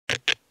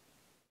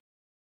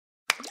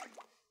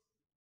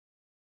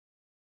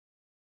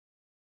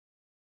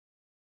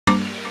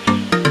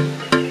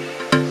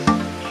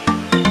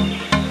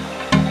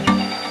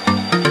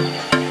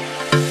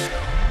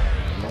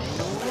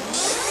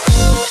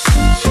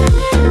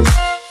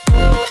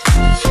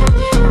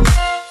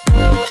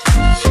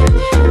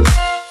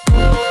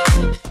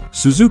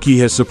Suzuki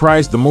has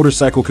surprised the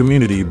motorcycle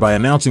community by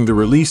announcing the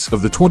release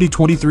of the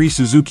 2023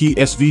 Suzuki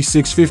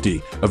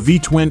SV650, a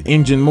V-twin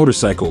engine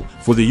motorcycle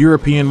for the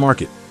European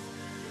market.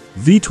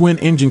 V-twin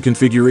engine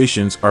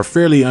configurations are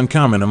fairly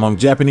uncommon among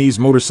Japanese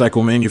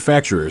motorcycle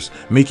manufacturers,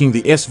 making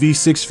the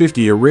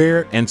SV650 a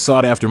rare and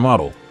sought-after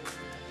model.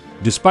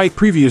 Despite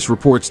previous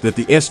reports that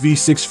the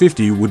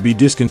SV650 would be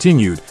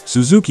discontinued,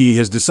 Suzuki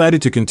has decided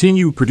to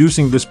continue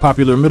producing this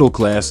popular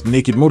middle-class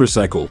naked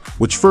motorcycle,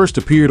 which first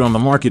appeared on the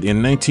market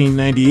in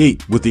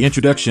 1998 with the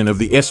introduction of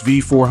the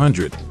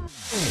SV400.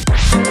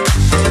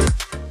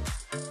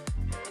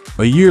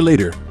 A year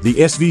later, the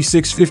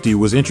SV650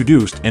 was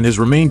introduced and has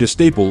remained a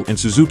staple in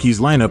Suzuki's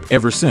lineup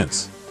ever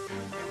since.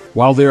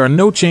 While there are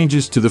no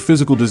changes to the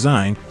physical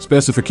design,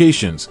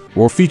 specifications,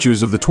 or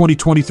features of the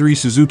 2023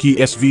 Suzuki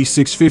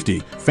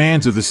SV650,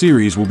 fans of the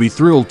series will be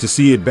thrilled to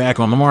see it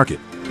back on the market.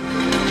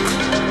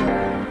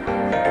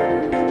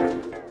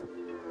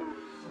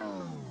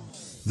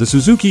 The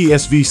Suzuki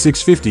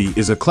SV650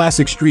 is a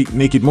classic street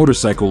naked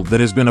motorcycle that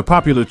has been a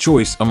popular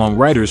choice among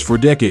riders for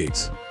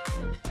decades.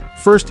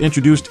 First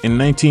introduced in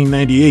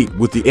 1998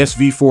 with the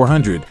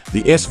SV400,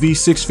 the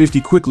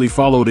SV650 quickly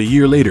followed a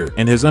year later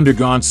and has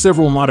undergone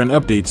several modern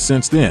updates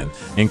since then,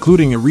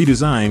 including a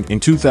redesign in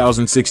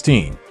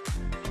 2016.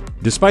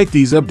 Despite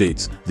these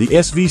updates, the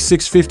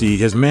SV650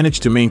 has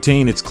managed to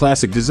maintain its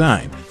classic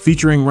design,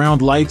 featuring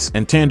round lights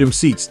and tandem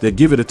seats that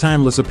give it a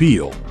timeless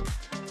appeal.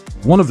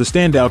 One of the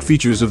standout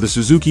features of the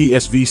Suzuki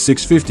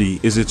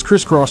SV650 is its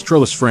crisscross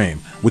trellis frame,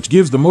 which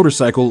gives the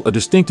motorcycle a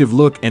distinctive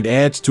look and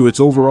adds to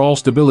its overall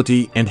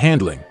stability and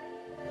handling.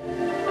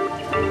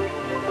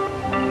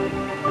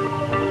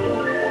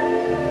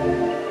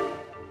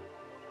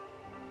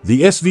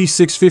 The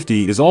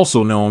SV650 is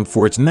also known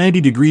for its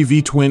 90-degree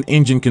V-twin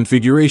engine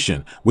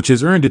configuration, which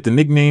has earned it the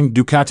nickname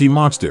Ducati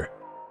Monster.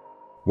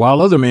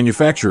 While other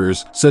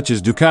manufacturers, such as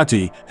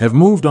Ducati, have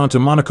moved on to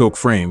monocoque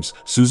frames,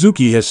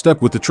 Suzuki has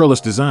stuck with the trellis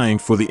design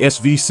for the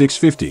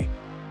SV650.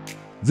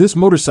 This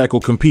motorcycle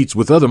competes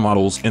with other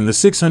models in the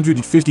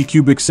 650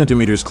 cubic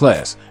centimeters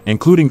class,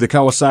 including the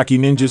Kawasaki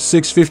Ninja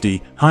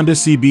 650, Honda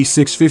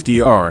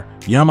CB650R,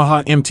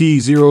 Yamaha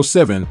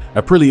MT-07,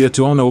 Aprilia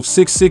Tuono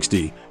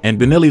 660, and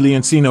Benelli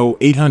Leoncino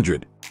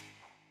 800.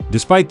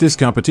 Despite this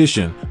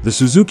competition, the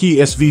Suzuki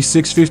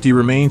SV650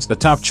 remains a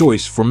top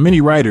choice for many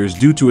riders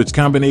due to its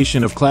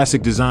combination of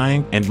classic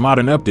design and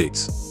modern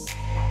updates.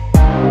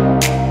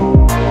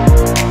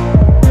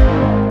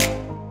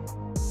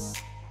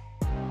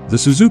 The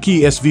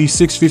Suzuki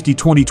SV650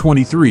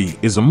 2023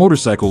 is a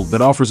motorcycle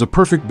that offers a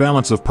perfect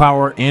balance of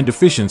power and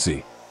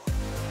efficiency.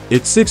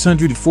 Its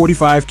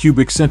 645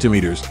 cubic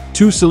centimeters,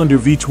 two-cylinder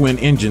V-twin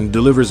engine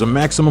delivers a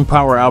maximum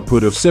power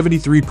output of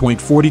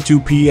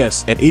 73.42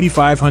 PS at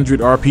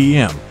 8,500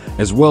 RPM,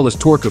 as well as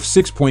torque of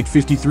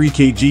 6.53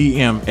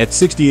 kgm at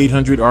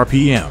 6,800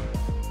 RPM.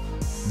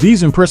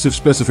 These impressive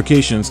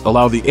specifications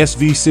allow the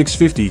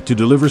SV650 to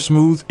deliver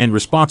smooth and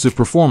responsive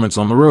performance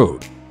on the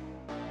road.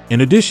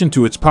 In addition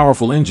to its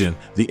powerful engine,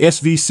 the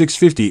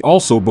SV650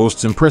 also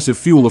boasts impressive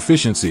fuel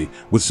efficiency,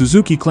 with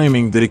Suzuki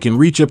claiming that it can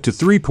reach up to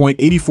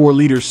 3.84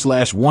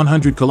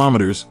 liters/100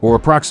 kilometers, or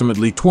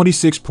approximately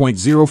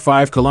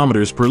 26.05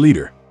 kilometers per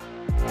liter.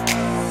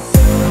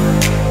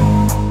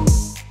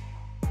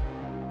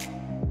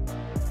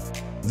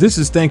 This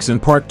is thanks in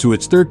part to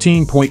its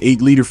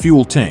 13.8-liter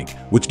fuel tank,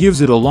 which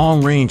gives it a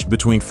long range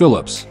between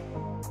fill-ups.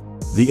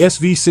 The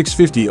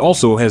SV650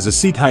 also has a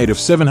seat height of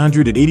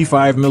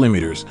 785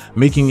 mm,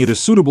 making it a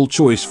suitable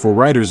choice for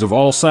riders of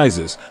all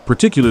sizes,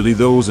 particularly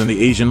those in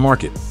the Asian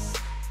market.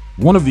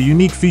 One of the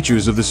unique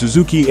features of the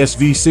Suzuki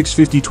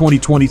SV650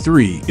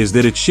 2023 is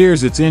that it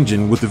shares its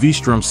engine with the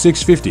V-Strom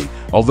 650,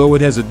 although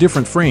it has a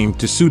different frame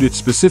to suit its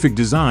specific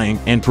design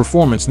and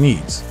performance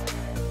needs.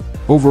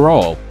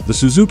 Overall, the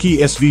Suzuki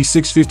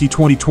SV650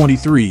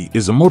 2023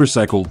 is a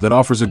motorcycle that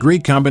offers a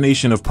great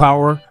combination of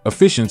power,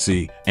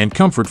 efficiency, and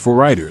comfort for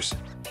riders.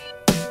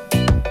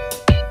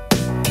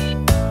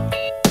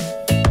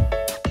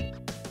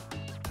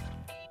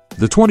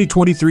 The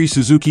 2023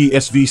 Suzuki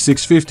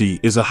SV650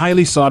 is a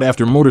highly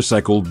sought-after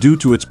motorcycle due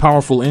to its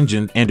powerful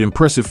engine and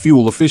impressive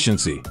fuel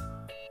efficiency.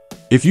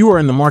 If you are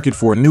in the market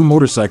for a new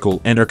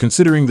motorcycle and are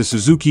considering the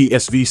Suzuki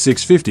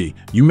SV650,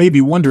 you may be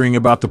wondering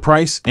about the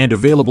price and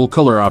available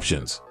color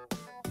options.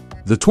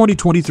 The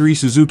 2023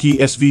 Suzuki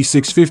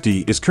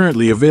SV650 is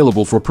currently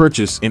available for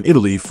purchase in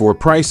Italy for a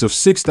price of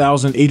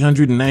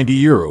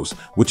 €6,890,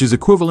 which is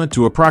equivalent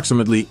to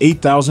approximately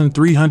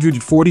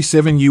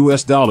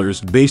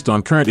 $8,347 based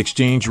on current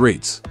exchange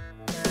rates.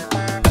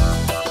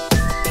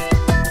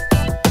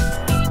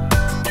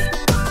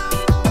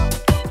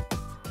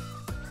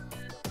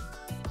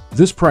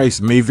 This price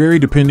may vary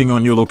depending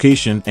on your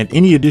location and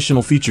any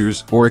additional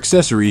features or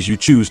accessories you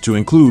choose to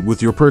include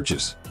with your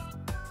purchase.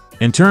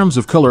 In terms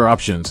of color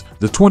options,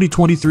 the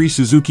 2023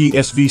 Suzuki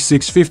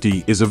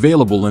SV650 is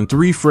available in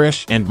 3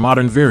 fresh and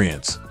modern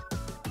variants.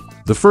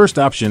 The first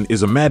option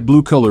is a matte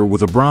blue color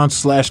with a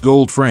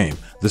bronze/gold frame,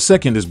 the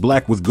second is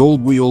black with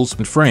gold wheels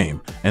and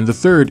frame, and the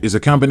third is a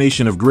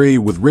combination of gray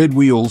with red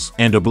wheels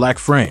and a black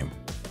frame.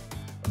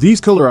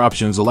 These color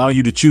options allow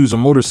you to choose a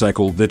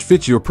motorcycle that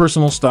fits your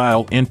personal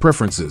style and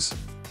preferences.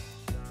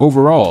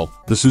 Overall,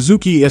 the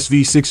Suzuki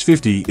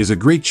SV650 is a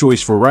great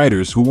choice for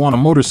riders who want a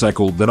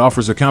motorcycle that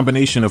offers a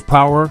combination of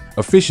power,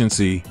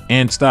 efficiency,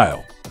 and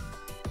style.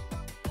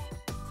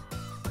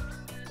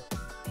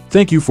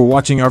 Thank you for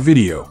watching our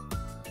video.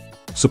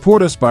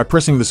 Support us by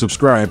pressing the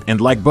subscribe and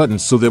like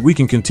buttons so that we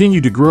can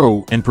continue to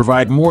grow and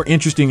provide more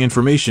interesting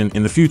information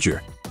in the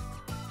future.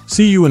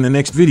 See you in the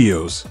next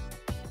videos.